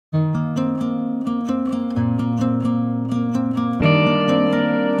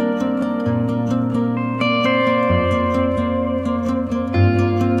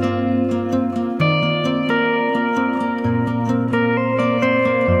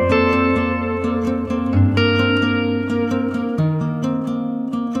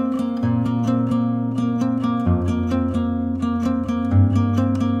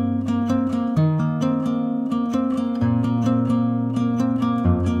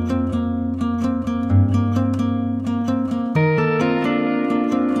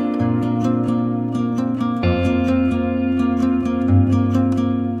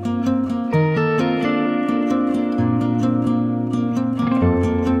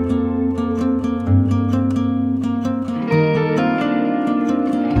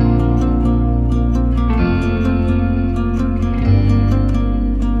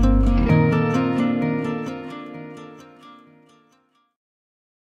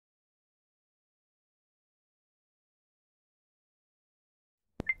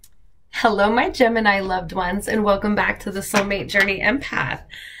Hello, my Gemini loved ones, and welcome back to the Soulmate Journey Empath.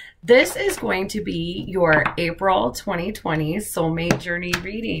 This is going to be your April 2020 Soulmate Journey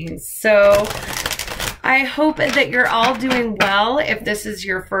readings. So I hope that you're all doing well. If this is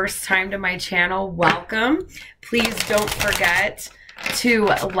your first time to my channel, welcome. Please don't forget to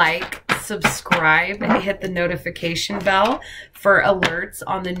like, subscribe, and hit the notification bell for alerts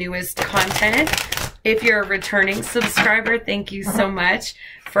on the newest content. If you're a returning subscriber, thank you so much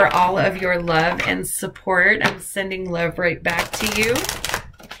for all of your love and support. I'm sending love right back to you.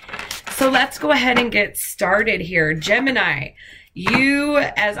 So let's go ahead and get started here. Gemini, you,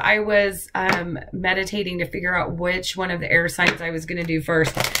 as I was meditating to figure out which one of the air signs I was going to do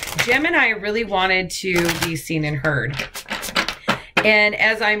first, Gemini really wanted to be seen and heard. And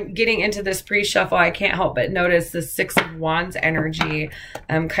as I'm getting into this pre-shuffle, I can't help but notice the Six of Wands energy,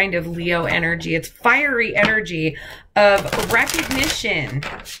 kind of Leo energy. It's fiery energy of recognition.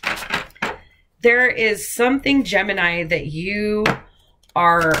 There is something, Gemini, that you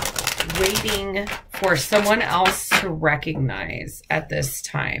are waiting for someone else to recognize at this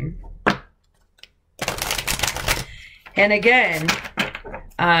time. And again,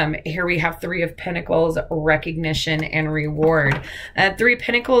 here we have Three of Pentacles, recognition and reward. Three of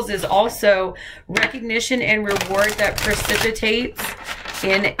Pentacles is also recognition and reward that precipitates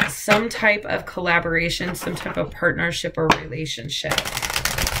in some type of collaboration, some type of partnership or relationship.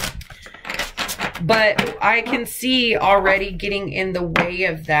 But I can see already getting in the way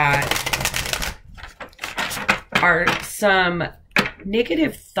of that are some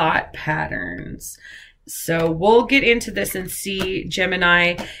negative thought patterns. So we'll get into this and see,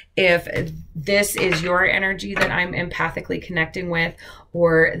 Gemini, if this is your energy that I'm empathically connecting with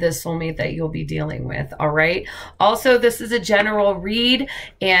or the soulmate that you'll be dealing with, all right? Also, this is a general read,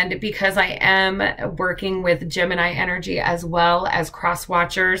 and because I am working with Gemini energy as well as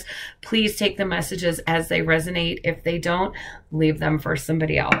cross-watchers, please take the messages as they resonate. If they don't, leave them for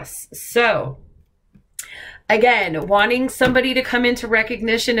somebody else. So again, wanting somebody to come into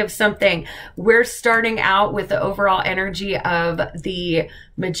recognition of something. We're starting out with the overall energy of the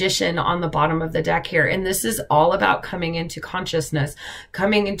Magician on the bottom of the deck here. And this is all about coming into consciousness,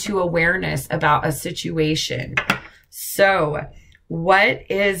 coming into awareness about a situation. So what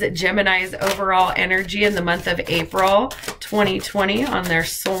is Gemini's overall energy in the month of April 2020 on their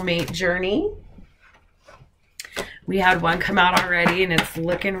soulmate journey? We had one come out already, and it's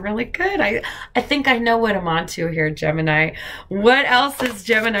looking really good. I think I know what I'm onto here, Gemini. What else is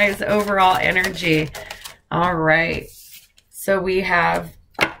Gemini's overall energy? All right. So we have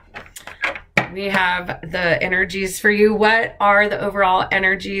the energies for you. What are the overall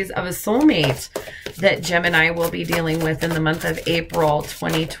energies of a soulmate that Gemini will be dealing with in the month of April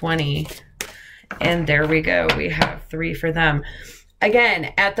 2020? And there we go. We have three for them.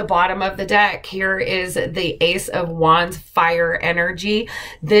 Again, at the bottom of the deck, here is the Ace of Wands, fire energy.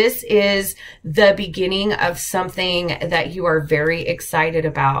 This is the beginning of something that you are very excited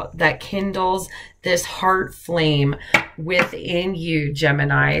about, that kindles this heart flame within you,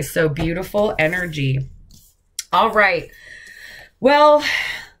 Gemini. So beautiful energy. All right. Well,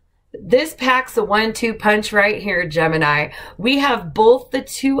 this packs a 1-2 punch right here, Gemini. We have both the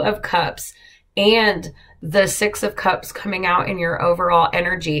Two of Cups and the Six of Cups coming out in your overall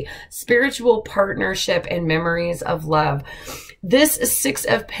energy, spiritual partnership and memories of love. This Six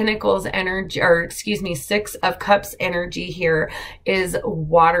of Pentacles energy, or excuse me, Six of Cups energy here is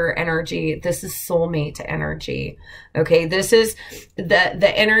water energy. This is soulmate energy. Okay, this is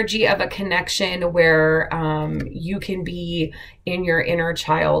the energy of a connection where you can be in your inner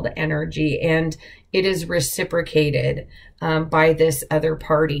child energy, and it is reciprocated by this other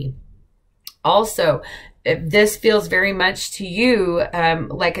party. Also, this feels very much to you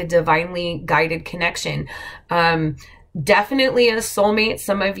like a divinely guided connection. Definitely a soulmate.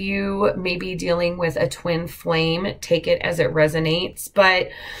 Some of you may be dealing with a twin flame. Take it as it resonates. But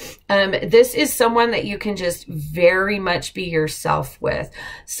this is someone that you can just very much be yourself with.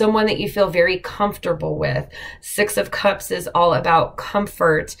 Someone that you feel very comfortable with. Six of Cups is all about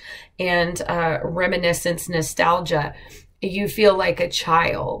comfort and reminiscence, nostalgia. You feel like a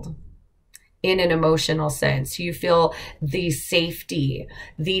child. In an emotional sense, you feel the safety,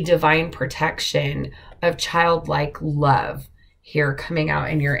 the divine protection of childlike love here coming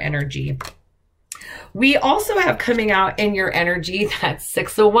out in your energy. We also have coming out in your energy that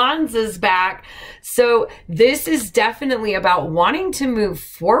Six of Wands is back. So this is definitely about wanting to move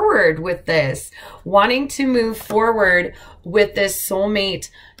forward with this, wanting to move forward with this soulmate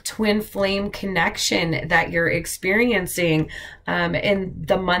twin flame connection that you're experiencing in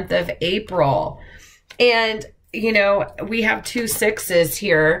the month of April. And you know, we have 2 6s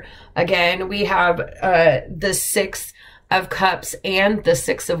here. Again, we have the 6 of Cups and the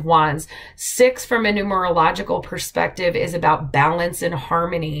 6 of Wands. 6 from a numerological perspective is about balance and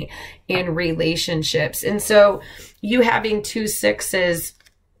harmony in relationships. And so you having 2 6s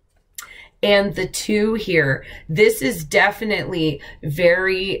and the 2 here, this is definitely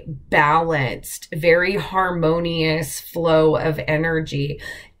very balanced, very harmonious flow of energy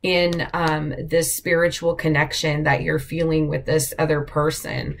in this spiritual connection that you're feeling with this other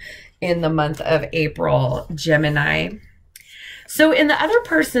person in the month of April, Gemini. So in the other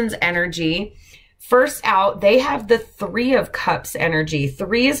person's energy, first out, they have the 3 of Cups energy.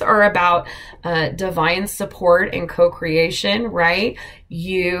 3s are about divine support and co-creation, right?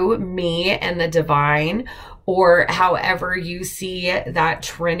 You, me, and the divine, or however you see that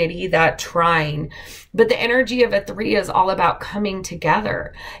trinity, that trine. But the energy of a 3 is all about coming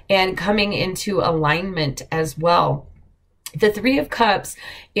together and coming into alignment as well. The 3 of Cups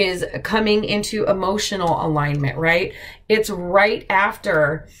is coming into emotional alignment, right? It's right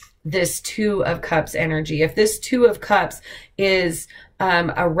after this 2 of Cups energy. If this 2 of Cups is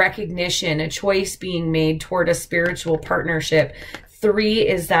a recognition, a choice being made toward a spiritual partnership, 3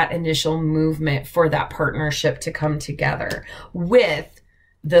 is that initial movement for that partnership to come together, with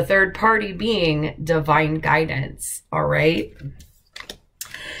the third party being divine guidance. All right.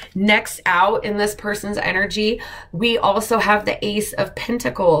 Next out in this person's energy, we also have the Ace of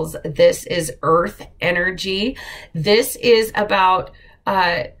Pentacles. This is earth energy. This is about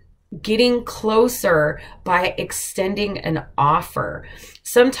getting closer by extending an offer,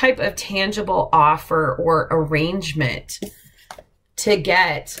 some type of tangible offer or arrangement to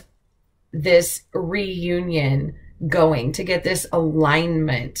get this reunion going, to get this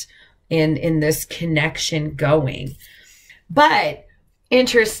alignment in this connection going. But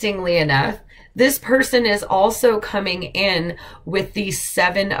interestingly enough, this person is also coming in with the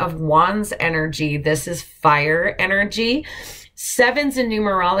 7 of Wands energy. This is fire energy. 7s in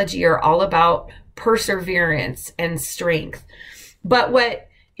numerology are all about perseverance and strength. But what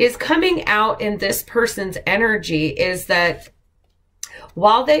is coming out in this person's energy is that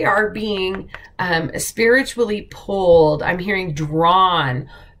while they are being spiritually pulled, I'm hearing drawn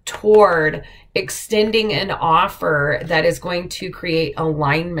toward extending an offer that is going to create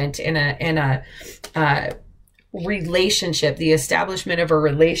alignment in a relationship, the establishment of a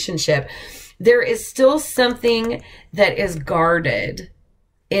relationship, there is still something that is guarded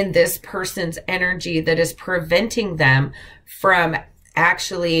in this person's energy that is preventing them from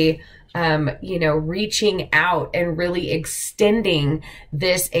actually you know, reaching out and really extending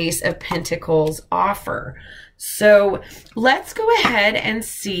this Ace of Pentacles offer. So let's go ahead and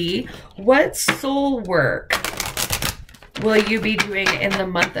see what soul work will you be doing in the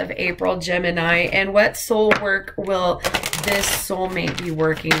month of April, Gemini, and what soul work will this soulmate be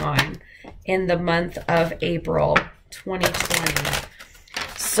working on in the month of April 2020.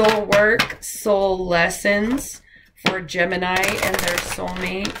 Soul work, soul lessons for Gemini and their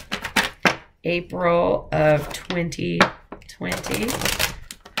soulmate, April of 2020.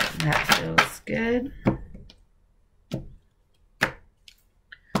 That feels good.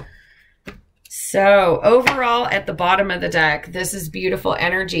 So overall, at the bottom of the deck, this is beautiful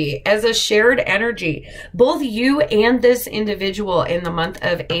energy. As a shared energy, both you and this individual in the month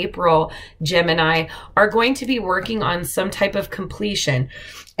of April, Gemini, are going to be working on some type of completion.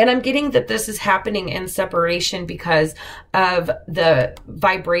 And I'm getting that this is happening in separation because of the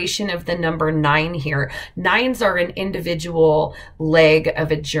vibration of the number 9 here. 9s are an individual leg of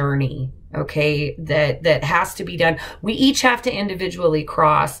a journey, okay, that has to be done. We each have to individually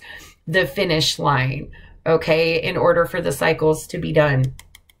cross the finish line, okay, in order for the cycles to be done.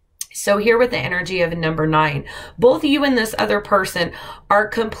 So here with the energy of a number 9, both you and this other person are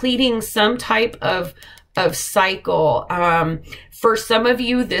completing some type of cycle. For some of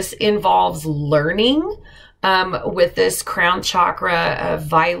you, this involves learning with this crown chakra of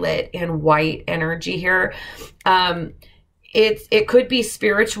violet and white energy here. It could be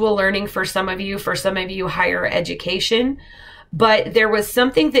spiritual learning for some of you higher education. But there was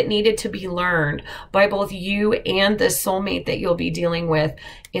something that needed to be learned by both you and the soulmate that you'll be dealing with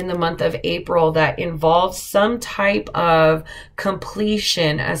in the month of April that involves some type of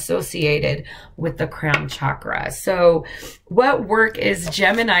completion associated with the crown chakra. So what work is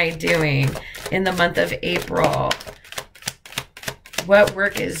Gemini doing in the month of April? What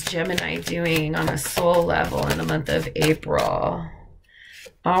work is Gemini doing on a soul level in the month of April?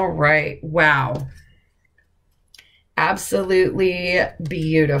 All right. Wow. Absolutely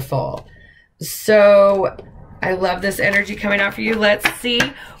beautiful. So I love this energy coming out for you. Let's see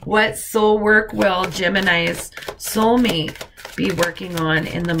what soul work will Gemini's soulmate be working on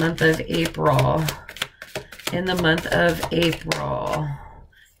in the month of April. In the month of April.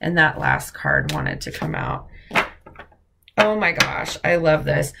 And that last card wanted to come out. Oh my gosh, I love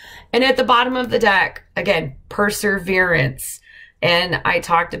this. And at the bottom of the deck, again, perseverance. And I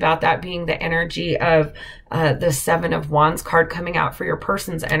talked about that being the energy of the Seven of Wands card coming out for your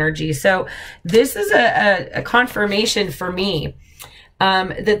person's energy. So this is a confirmation for me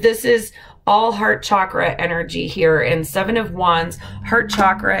that this is all heart chakra energy here. And Seven of Wands, heart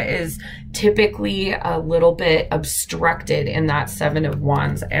chakra is typically a little bit obstructed in that Seven of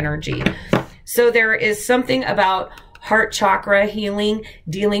Wands energy. So there is something about heart chakra healing,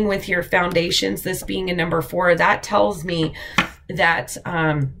 dealing with your foundations, this being a number 4, that tells me that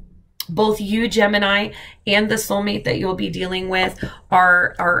both you, Gemini, and the soulmate that you'll be dealing with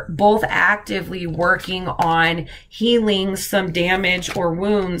are both actively working on healing some damage or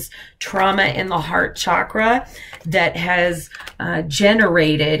wounds, trauma in the heart chakra that has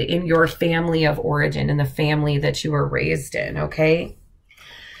generated in your family of origin, in the family that you were raised in, okay?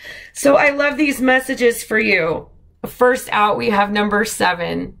 So I love these messages for you. First out, we have number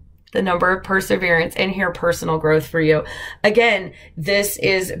 7. The number of perseverance, and here personal growth for you. Again, this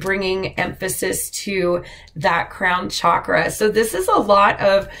is bringing emphasis to that crown chakra. So this is a lot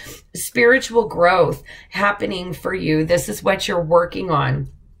of spiritual growth happening for you. This is what you're working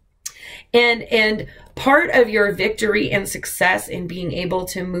on. And part of your victory and success in being able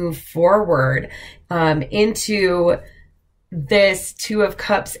to move forward into this Two of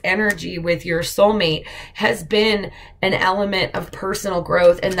Cups energy with your soulmate has been an element of personal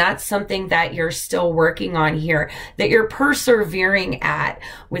growth. And that's something that you're still working on here, that you're persevering at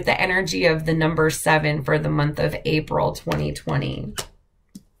with the energy of the number 7 for the month of April 2020.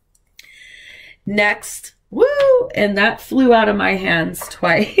 Next, woo! And that flew out of my hands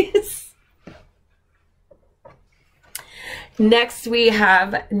twice. Next, we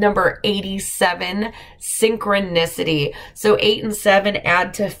have number 87, synchronicity. So 8 and 7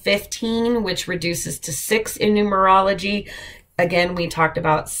 add to 15, which reduces to 6 in numerology. Again, we talked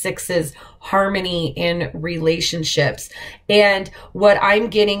about 6's harmony in relationships. And what I'm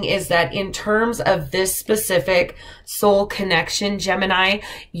getting is that in terms of this specific soul connection, Gemini,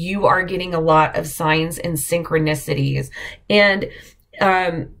 you are getting a lot of signs and synchronicities. And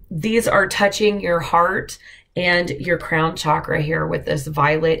these are touching your heart and your crown chakra here with this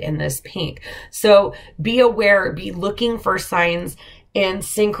violet and this pink. So be aware, be looking for signs and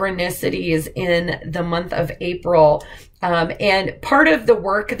synchronicities in the month of April. And part of the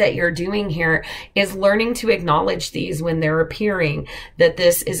work that you're doing here is learning to acknowledge these when they're appearing, that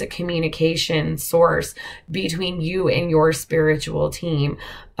this is a communication source between you and your spiritual team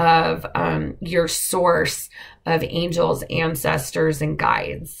of your source of angels, ancestors, and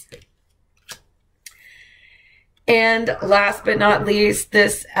guides. And last but not least,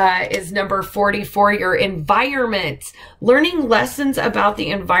 this is number 44, your environment. Learning lessons about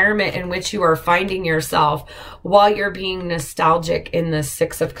the environment in which you are finding yourself while you're being nostalgic in the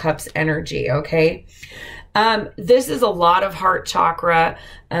 6 of Cups energy, okay? This is a lot of heart chakra,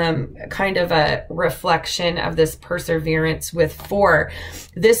 kind of a reflection of this perseverance with 4.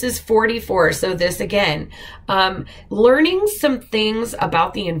 This is 44. So this again, learning some things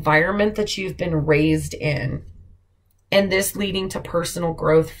about the environment that you've been raised in. And this leading to personal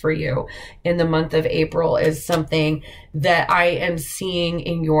growth for you in the month of April is something that I am seeing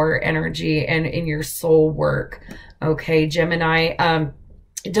in your energy and in your soul work. Okay, Gemini,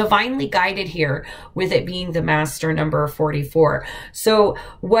 divinely guided here with it being the master number 44. So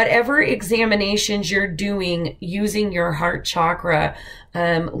whatever examinations you're doing using your heart chakra,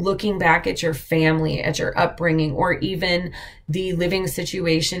 looking back at your family, at your upbringing, or even the living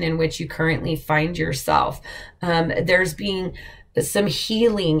situation in which you currently find yourself, there's being some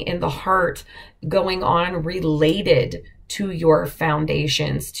healing in the heart going on related to your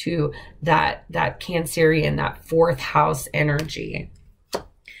foundations, to that Cancerian, that 4th house energy.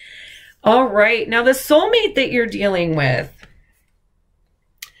 All right, now the soulmate that you're dealing with,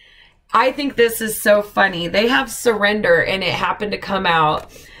 I think this is so funny. They have surrender, and it happened to come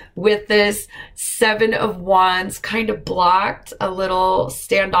out with this 7 of Wands, kind of blocked, a little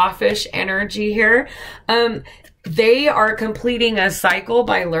standoffish energy here. They are completing a cycle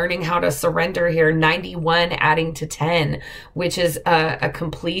by learning how to surrender here. 91 adding to 10, which is a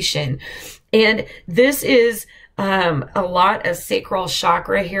completion. And this is a lot of sacral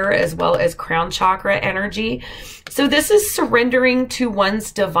chakra here, as well as crown chakra energy. So this is surrendering to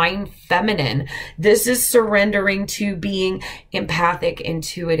one's divine feminine. This is surrendering to being empathic,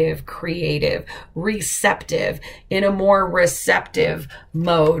 intuitive, creative, receptive, in a more receptive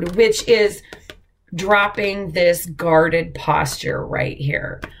mode, which is dropping this guarded posture right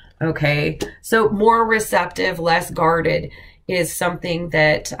here. Okay, so more receptive, less guarded is something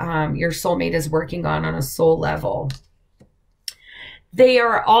that your soulmate is working on a soul level. They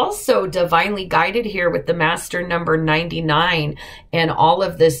are also divinely guided here with the master number 99 and all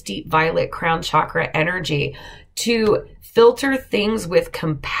of this deep violet crown chakra energy to filter things with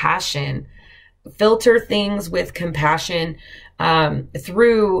compassion. Filter things with compassion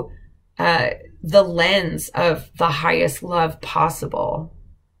through the lens of the highest love possible.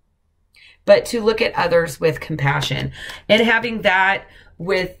 But to look at others with compassion. And having that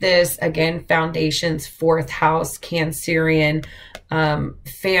with this, again, foundations, 4th house, Cancerian,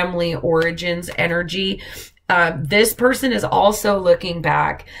 family origins energy. This person is also looking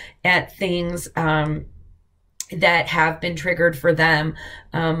back at things that have been triggered for them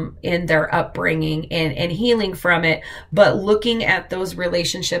in their upbringing and healing from it, but looking at those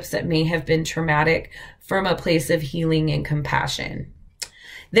relationships that may have been traumatic from a place of healing and compassion.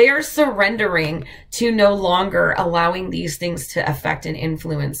 They are surrendering to no longer allowing these things to affect and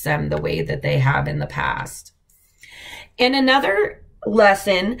influence them the way that they have in the past. And another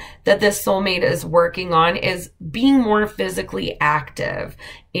lesson that this soulmate is working on is being more physically active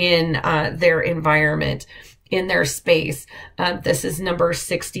in their environment, in their space. This is number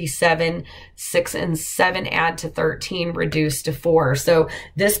 67, 6 and 7 add to 13, reduced to 4. So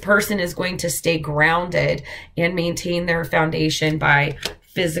this person is going to stay grounded and maintain their foundation by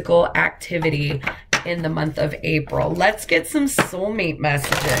physical activity in the month of April. Let's get some soulmate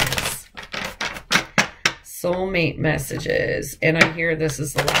messages. Soulmate messages. And I hear this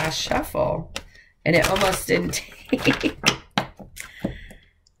is the last shuffle. And it almost didn't take.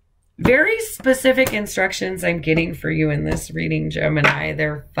 Very specific instructions I'm getting for you in this reading, Gemini.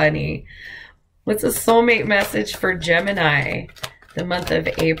 They're funny. What's a soulmate message for Gemini? The month of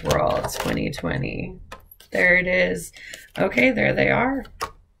April 2020. There it is. Okay, there they are.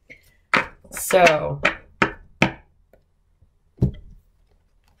 So,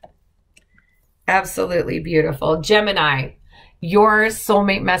 absolutely beautiful. Gemini, your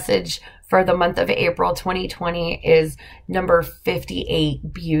soulmate message for the month of April 2020 is number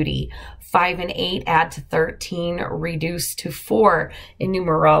 58, beauty. 5 and 8 add to 13, reduced to 4 in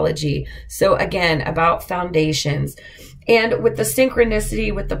numerology. So again, about foundations. And with the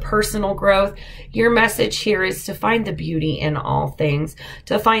synchronicity, with the personal growth, your message here is to find the beauty in all things,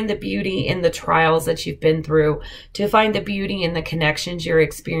 to find the beauty in the trials that you've been through, to find the beauty in the connections you're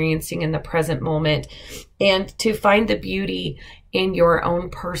experiencing in the present moment, and to find the beauty in your own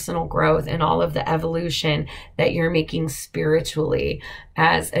personal growth and all of the evolution that you're making spiritually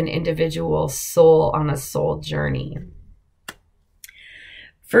as an individual soul on a soul journey.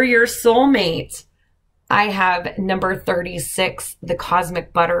 For your soulmate, I have number 36, the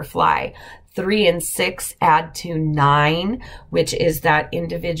cosmic butterfly. 3 and 6 add to 9, which is that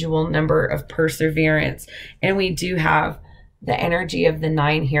individual number of perseverance. And we do have the energy of the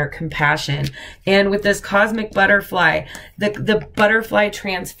 9 here, compassion. And with this cosmic butterfly, the butterfly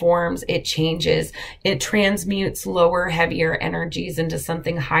transforms, it changes, it transmutes lower, heavier energies into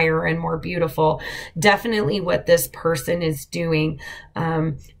something higher and more beautiful. Definitely what this person is doing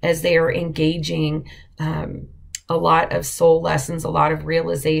as they are engaging a lot of soul lessons, a lot of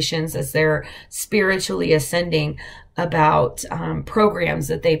realizations as they're spiritually ascending about programs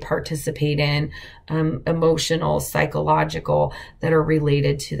that they participate in, emotional, psychological, that are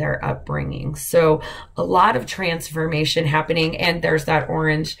related to their upbringing. So a lot of transformation happening, and there's that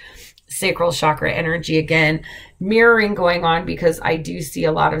orange sacral chakra energy again, mirroring going on, because I do see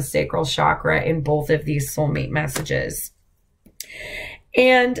a lot of sacral chakra in both of these soulmate messages.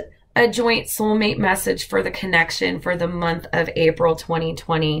 And a joint soulmate message for the connection for the month of April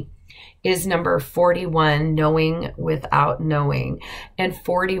 2020 is number 41, knowing without knowing. And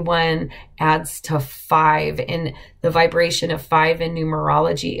 41 adds to 5. And the vibration of 5 in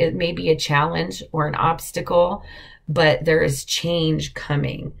numerology, it may be a challenge or an obstacle, but there is change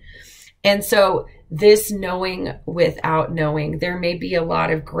coming. And so this knowing without knowing, there may be a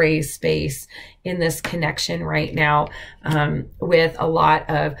lot of gray space in this connection right now, with a lot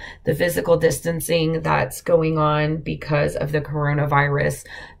of the physical distancing that's going on because of the coronavirus,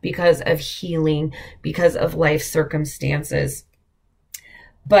 because of healing, because of life circumstances.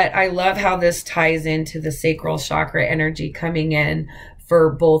 But I love how this ties into the sacral chakra energy coming in for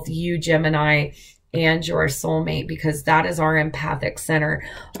both you, Gemini, and your soulmate, because that is our empathic center,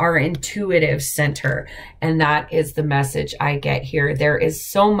 our intuitive center. And that is the message I get here. There is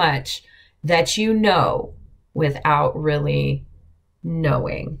so much that you know without really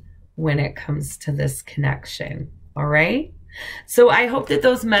knowing when it comes to this connection. All right? So I hope that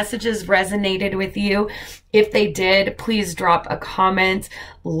those messages resonated with you. If they did, please drop a comment,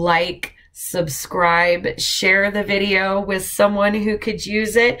 like, subscribe, share the video with someone who could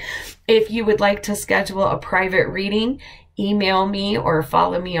use it. If you would like to schedule a private reading, email me or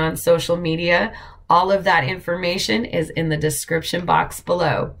follow me on social media. All of that information is in the description box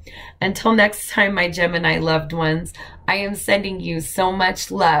below. Until next time, my Gemini loved ones, I am sending you so much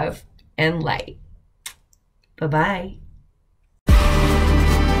love and light. Bye-bye.